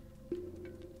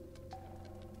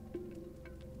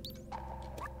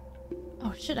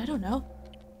 Oh shit, I don't know.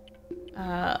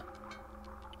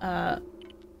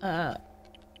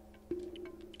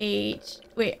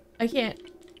 Wait, I can't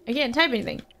type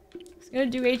anything. It's gonna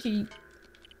do HE11.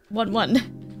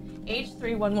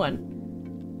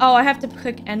 H311. Oh, I have to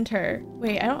click enter.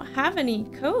 Wait, I don't have any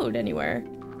code anywhere.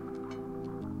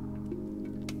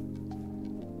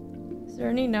 Is there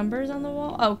any numbers on the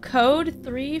wall? Oh, code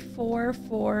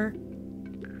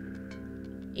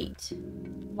 3448.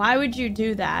 Why would you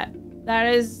do that? That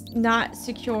is not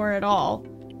secure at all.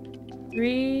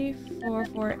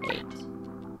 3448.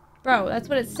 Bro, that's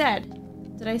what it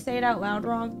said. Did I say it out loud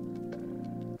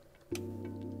wrong?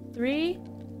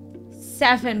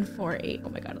 3748. Oh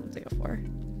my god, it looks like a 4.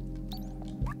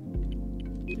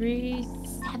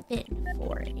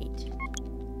 3748.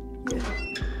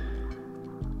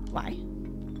 Why?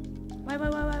 Why?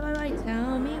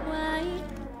 Tell me why.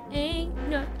 Ain't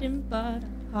nothing but a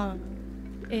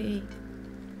heartache.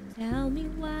 Tell me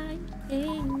why.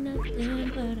 Ain't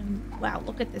nothing but a... Wow,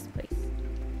 look at this place.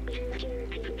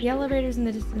 The elevator's in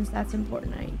the distance, that's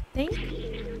important, I think.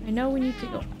 I know we need to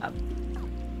go up.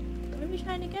 Where are we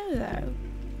trying to go, though?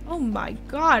 Oh my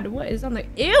god, what is on the...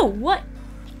 Ew, what?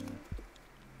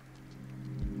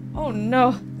 Oh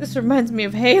no, this reminds me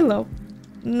of Halo.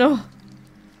 No.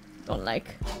 Don't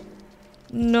like.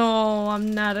 No,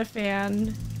 I'm not a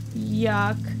fan.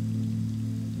 Yuck.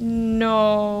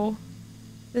 No.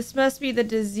 This must be the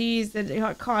disease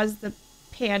that caused the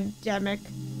pandemic.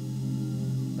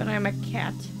 But I'm a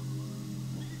cat.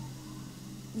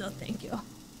 No, thank you.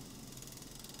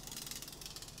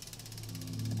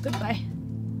 Goodbye.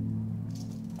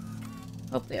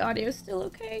 Hope the audio is still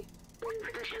okay.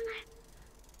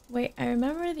 Wait, I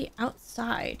remember the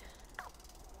outside.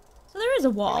 So there is a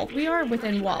wall. We are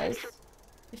within walls.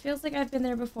 It feels like I've been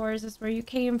there before. Is this where you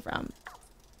came from?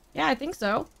 Yeah, I think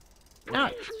so.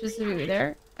 Not specifically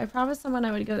there. I promised someone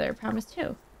I would go there. Promise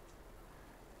too.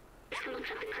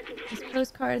 This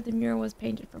postcard, the mural was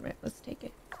painted from it. Let's take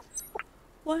it.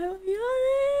 Why am I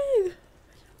yawning?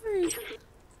 Sorry.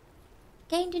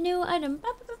 Gained a new item.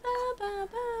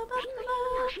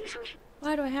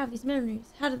 Why do I have these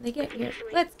memories? How did they get here?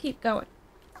 Let's keep going.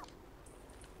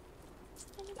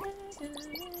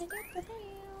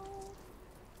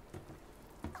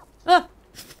 Oh!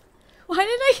 Why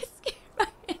did I escape my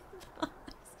inbox?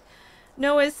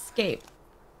 No escape.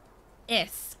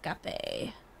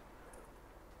 Escape.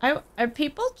 Are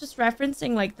people just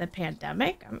referencing like the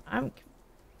pandemic? I'm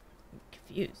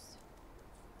confused.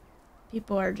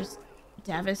 People are just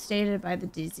devastated by the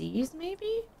disease,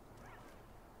 maybe?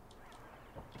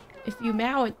 If you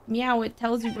meow, it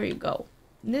tells you where you go.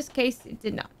 In this case, it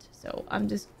did not. So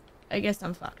I guess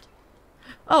I'm fucked.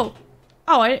 Oh,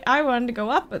 I wanted to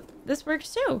go up, but this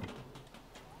works too.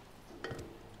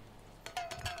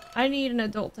 I need an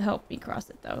adult to help me cross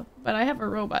it though. But I have a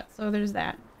robot, so there's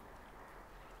that.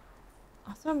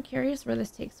 Also, I'm curious where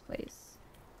this takes place.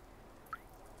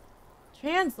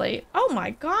 Translate? Oh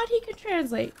my god, he can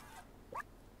translate.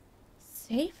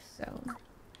 Safe zone.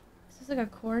 This is like a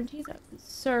quarantine zone.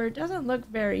 Sir, it doesn't look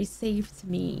very safe to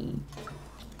me.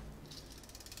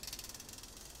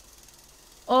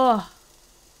 Oh.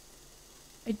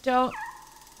 I don't...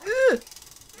 Ugh.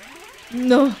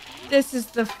 No. This is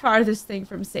the farthest thing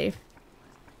from safe.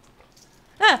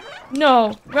 Ah!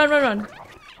 No. Run.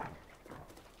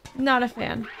 Not a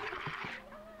fan.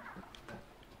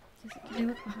 Can they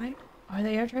look behind? Are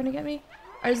they trying to get me?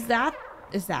 Is that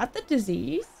the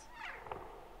disease?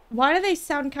 Why do they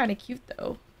sound kind of cute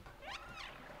though?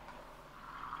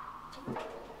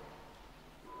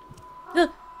 The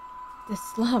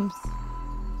slums.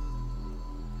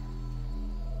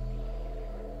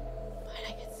 Why did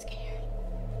I get scared?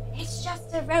 It's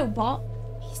just a robot.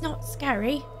 He's not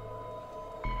scary.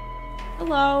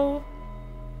 Hello.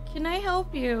 Can I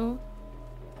help you?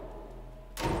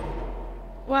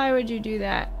 Why would you do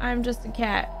that? I'm just a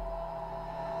cat.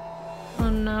 Oh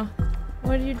no.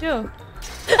 What did you do?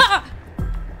 Ah!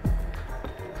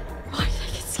 Why did I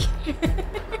get scared?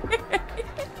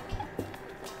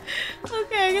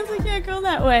 Okay, I guess I can't go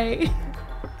that way.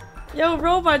 Yo,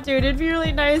 robot dude, it'd be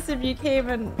really nice if you came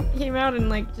out and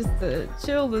like just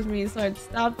chilled with me so I'd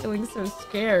stop feeling so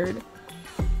scared.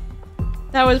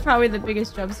 That was probably the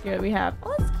biggest jump scare that we have.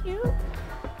 Oh, that's cute.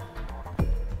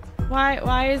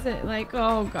 Why is it like,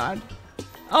 oh god.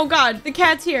 Oh god, the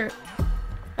cat's here.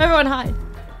 Everyone hide.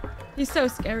 He's so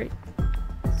scary.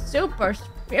 Super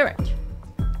spirit.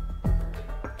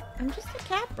 I'm just a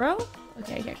cat, bro.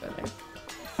 Okay, I can't go there.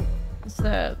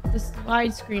 This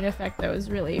widescreen effect though is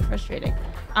really frustrating.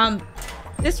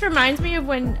 This reminds me of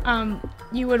when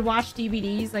you would watch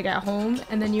DVDs like at home,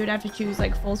 and then you would have to choose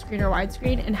like full screen or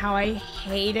widescreen, and how I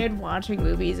hated watching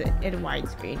movies in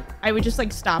widescreen. I would just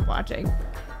like stop watching.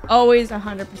 Always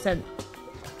 100%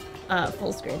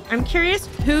 full screen. I'm curious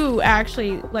who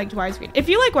actually liked widescreen. If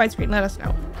you like widescreen, let us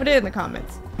know. Put it in the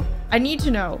comments. I need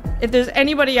to know if there's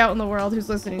anybody out in the world who's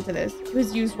listening to this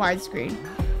who's used widescreen,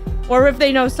 or if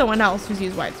they know someone else who's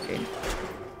used widescreen.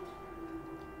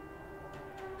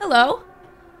 Hello.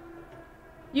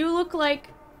 You look like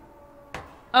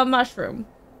a mushroom.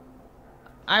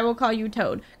 I will call you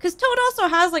Toad. Because Toad also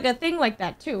has like a thing like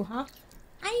that too, huh?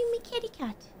 I'm a kitty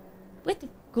cat with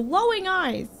glowing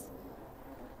eyes.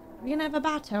 We're gonna have a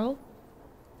battle.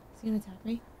 Is he gonna attack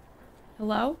me?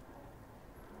 Hello?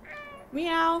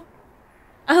 Meow.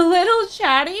 A little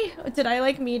chatty? Did I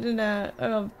like meet in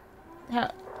I've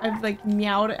like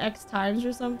meowed X times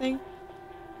or something?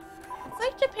 It's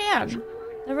like Japan.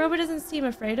 The robot doesn't seem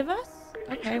afraid of us.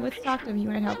 Okay, let's talk to him. He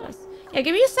might help us. Yeah,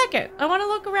 give me a second. I want to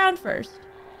look around first.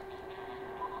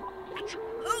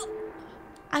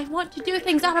 I want to do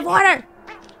things out of order.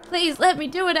 Please let me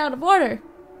do it out of order.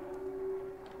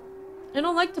 I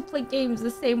don't like to play games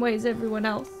the same way as everyone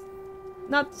else.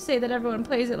 Not to say that everyone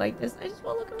plays it like this. I just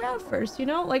want to look around first, you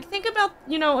know? Like, think about,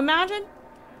 you know, imagine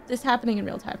this happening in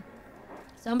real time.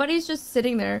 Somebody's just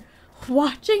sitting there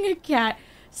watching a cat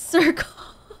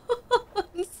circle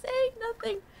and saying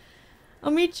nothing.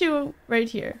 I'll meet you right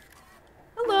here.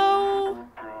 Hello.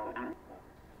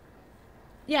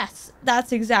 Yes,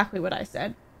 that's exactly what I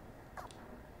said.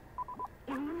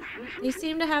 They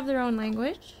seem to have their own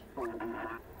language.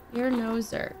 You're no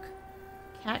Zerk.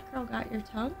 Cat girl got your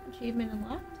tongue? Achievement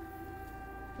unlocked?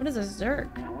 What is a Zerk?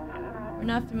 We're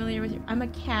not familiar with you. I'm a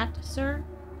cat, sir.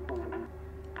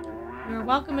 You're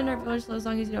welcome in our village as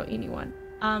long as you don't eat anyone.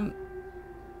 I'm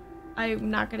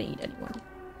not gonna eat anyone.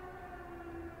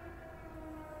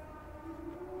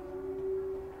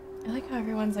 I like how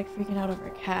everyone's like freaking out over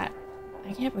a cat.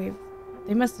 I can't believe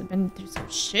they must have been through some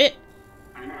shit.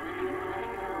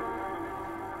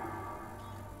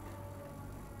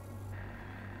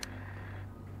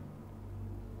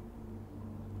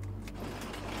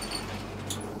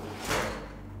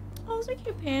 Oh, those are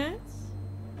cute pants.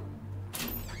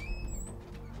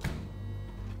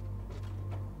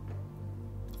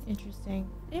 Interesting.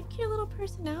 They have cute little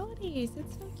personalities.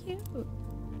 It's so cute. Oh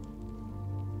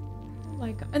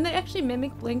my god. And they actually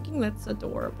mimic blinking. That's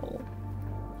adorable.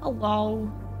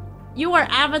 Hello. You are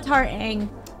Avatar Aang.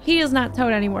 He is not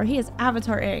Toad anymore. He is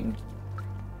Avatar Aang.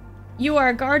 You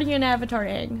are Guardian Avatar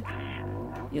Aang.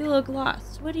 You look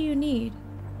lost. What do you need?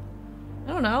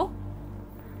 I don't know.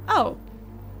 Oh.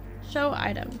 Show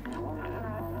item.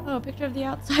 Oh, picture of the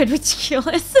outside.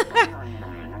 Ridiculous.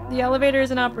 The elevator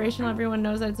isn't operational. Everyone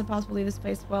knows that it's impossible to leave this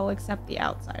place well except the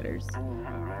outsiders.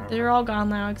 They're all gone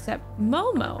now except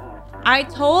Momo. I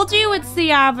told you it's the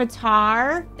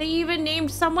Avatar. They even named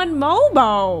someone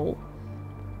Momo.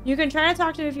 You can try to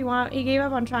talk to him if you want. He gave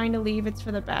up on trying to leave. It's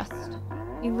for the best.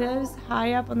 He lives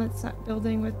high up on that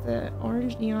building with the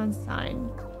orange neon sign.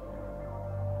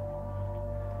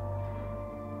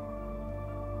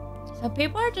 So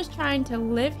people are just trying to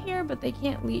live here, but they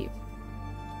can't leave.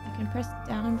 I can press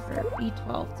down for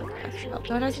B12 to cast help.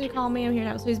 Don't ask me to call me. I'm here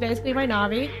now. So he's basically my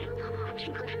Navi.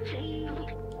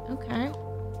 Okay.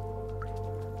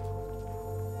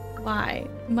 Why?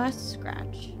 Must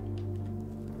scratch.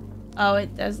 Oh,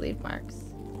 it does leave marks.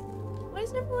 What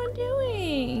is everyone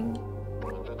doing?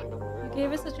 You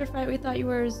gave us such a fright, we thought you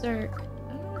were a Zerk.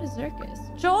 I don't know what a Zerk is.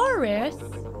 Joris?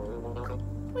 Oh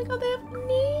my god, they have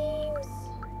names!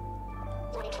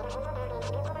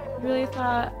 I really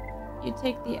thought you'd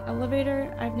take the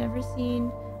elevator. I've never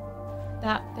seen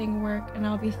that thing work, and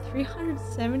I'll be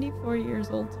 374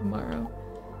 years old tomorrow.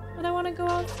 But I want to go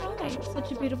outside.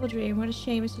 Such a beautiful dream. What a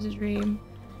shame it's just a dream.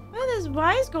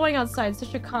 Why is going outside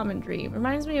such a common dream?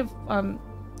 Reminds me of,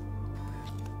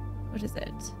 what is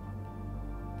it?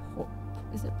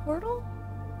 Is it Portal?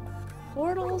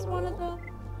 Portal is one of the...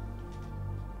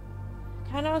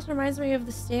 Kind of also reminds me of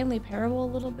the Stanley Parable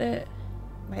a little bit.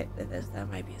 That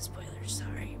might be a spoiler,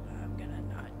 sorry, but I'm gonna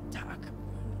not talk.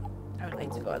 I would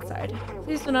like to go outside.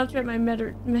 Please don't interrupt my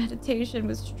meditation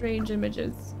with strange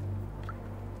images.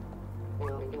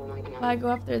 If I go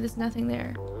up there, there's nothing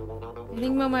there. I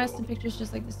think Momo has some pictures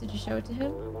just like this. Did you show it to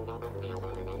him?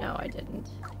 No, I didn't.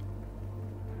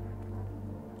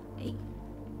 Hey.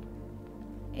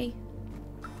 Hey.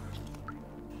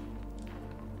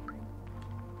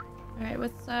 Alright,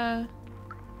 what's, I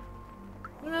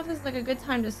don't know if this is like a good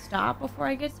time to stop before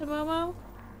I get to Momo.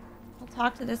 I'll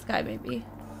talk to this guy maybe.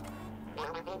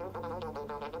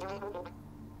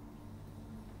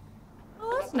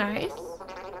 Oh, that's nice.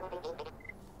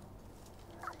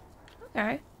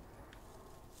 Okay.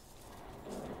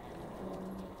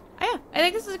 Oh, yeah, I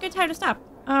think this is a good time to stop.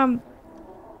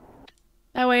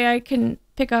 That way I can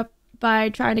pick up by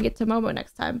trying to get to Momo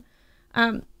next time.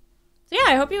 So yeah,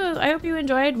 I hope you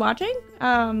enjoyed watching.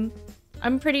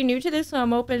 I'm pretty new to this, so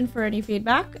I'm open for any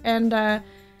feedback. And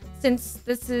since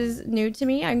this is new to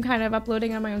me, I'm kind of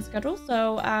uploading on my own schedule.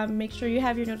 So make sure you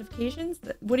have your notifications.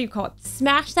 What do you call it?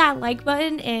 Smash that like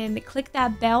button and click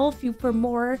that bell for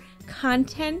more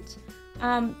content.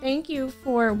 Thank you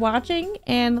for watching,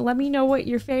 and let me know what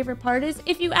your favorite part is.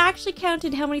 If you actually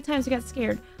counted how many times you got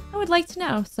scared, I would like to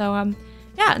know. So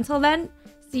yeah, until then,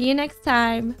 see you next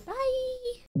time. Bye.